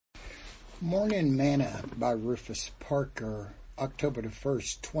Morning Manna by Rufus Parker, October the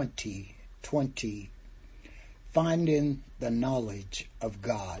 1st, 2020. Finding the knowledge of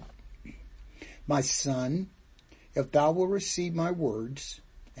God. My son, if thou wilt receive my words,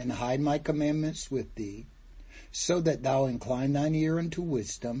 and hide my commandments with thee, so that thou incline thine ear unto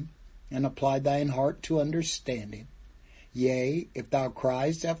wisdom, and apply thine heart to understanding, yea, if thou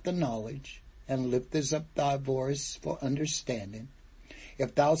criest after knowledge, and liftest up thy voice for understanding,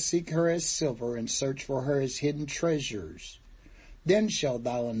 if thou seek her as silver, and search for her as hidden treasures, then shalt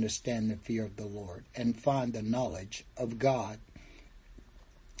thou understand the fear of the Lord, and find the knowledge of God.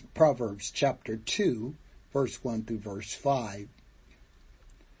 Proverbs chapter 2, verse 1 through verse 5.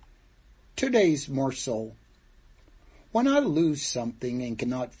 Today's morsel. When I lose something and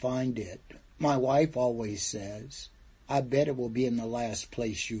cannot find it, my wife always says, I bet it will be in the last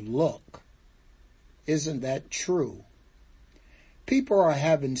place you look. Isn't that true? People are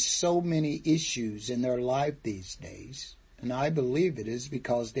having so many issues in their life these days, and I believe it is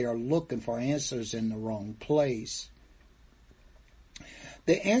because they are looking for answers in the wrong place.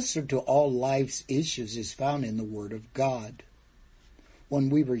 The answer to all life's issues is found in the Word of God. When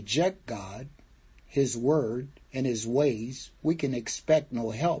we reject God, His Word, and His ways, we can expect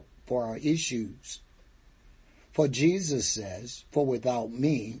no help for our issues. For Jesus says, for without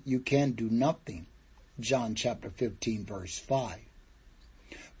me you can do nothing. John chapter 15, verse 5.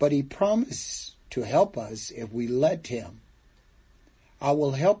 But He promised to help us if we let Him. I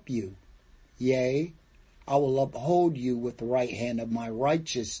will help you. Yea, I will uphold you with the right hand of my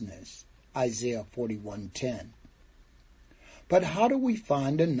righteousness. Isaiah 41:10. But how do we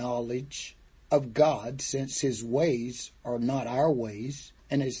find the knowledge of God, since His ways are not our ways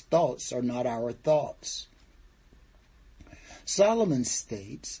and His thoughts are not our thoughts? Solomon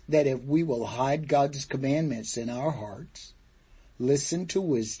states that if we will hide God's commandments in our hearts, listen to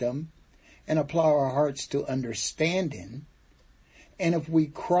wisdom, and apply our hearts to understanding, and if we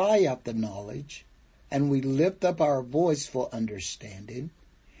cry out the knowledge, and we lift up our voice for understanding,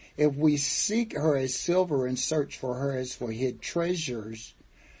 if we seek her as silver and search for her as for hid treasures,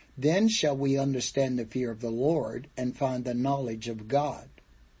 then shall we understand the fear of the Lord and find the knowledge of God.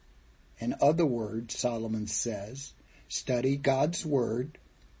 In other words, Solomon says, study God's word,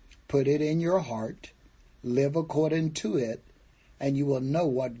 put it in your heart, live according to it, and you will know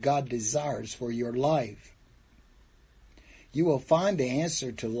what God desires for your life. You will find the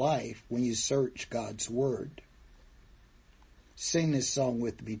answer to life when you search God's word. Sing this song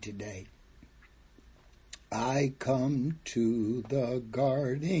with me today. I come to the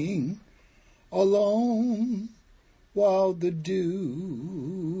garden alone, while the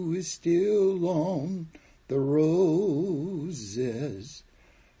dew is still on the roses,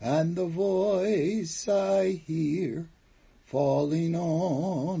 and the voice I hear falling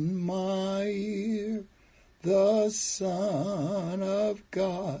on my ear, the Son of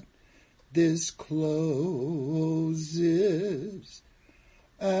God discloses,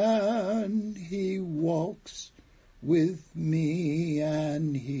 and He walks with me,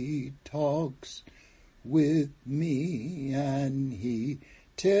 and He talks with me, and He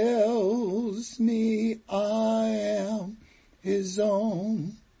tells me I am His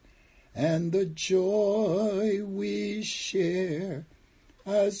own, and the joy we share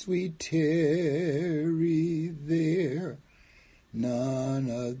as we tarry there,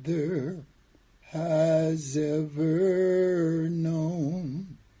 none other has ever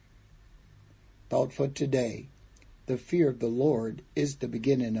known. Thought for today. The fear of the Lord is the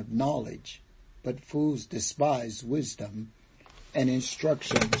beginning of knowledge, but fools despise wisdom and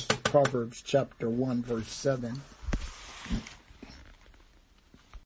instructions. Proverbs chapter 1, verse 7.